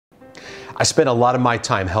I spend a lot of my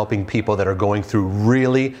time helping people that are going through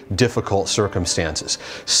really difficult circumstances.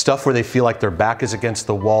 Stuff where they feel like their back is against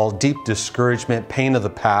the wall, deep discouragement, pain of the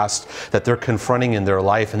past that they're confronting in their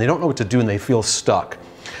life, and they don't know what to do and they feel stuck.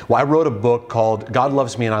 Well, I wrote a book called God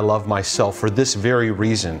Loves Me and I Love Myself for this very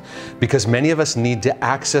reason, because many of us need to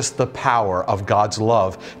access the power of God's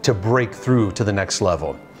love to break through to the next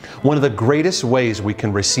level. One of the greatest ways we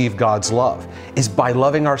can receive God's love is by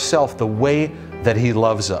loving ourselves the way that He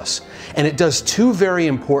loves us. And it does two very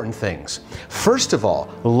important things. First of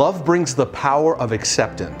all, love brings the power of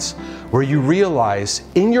acceptance, where you realize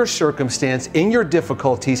in your circumstance, in your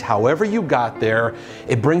difficulties, however you got there,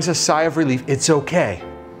 it brings a sigh of relief. It's okay.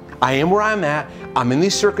 I am where I'm at. I'm in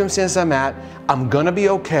these circumstances I'm at. I'm gonna be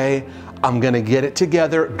okay. I'm gonna get it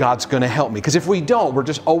together. God's gonna help me. Because if we don't, we're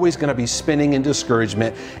just always gonna be spinning in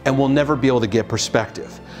discouragement and we'll never be able to get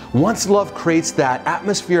perspective. Once love creates that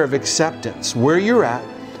atmosphere of acceptance where you're at,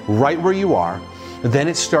 right where you are, then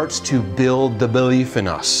it starts to build the belief in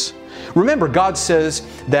us. Remember, God says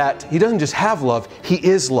that He doesn't just have love, He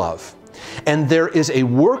is love. And there is a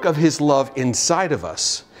work of His love inside of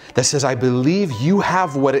us that says, I believe you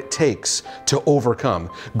have what it takes to overcome.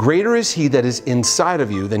 Greater is He that is inside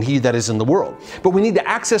of you than he that is in the world. But we need to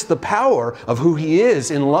access the power of who He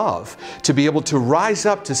is in love to be able to rise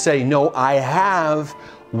up to say, no, I have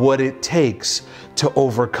what it takes to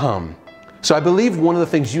overcome. So I believe one of the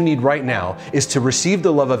things you need right now is to receive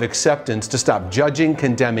the love of acceptance, to stop judging,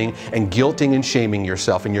 condemning, and guilting and shaming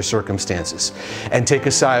yourself in your circumstances, and take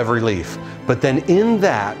a sigh of relief. But then in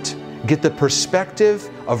that, get the perspective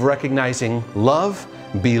of recognizing love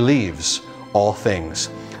believes all things.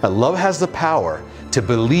 Love has the power to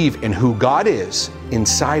believe in who God is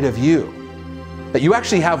inside of you. That you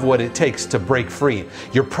actually have what it takes to break free.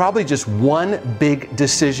 You're probably just one big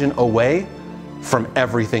decision away from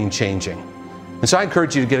everything changing. And so I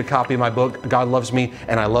encourage you to get a copy of my book, God Loves Me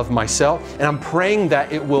and I Love Myself. And I'm praying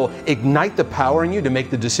that it will ignite the power in you to make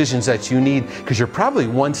the decisions that you need, because you're probably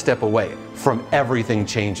one step away from everything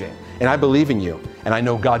changing. And I believe in you, and I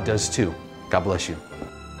know God does too. God bless you.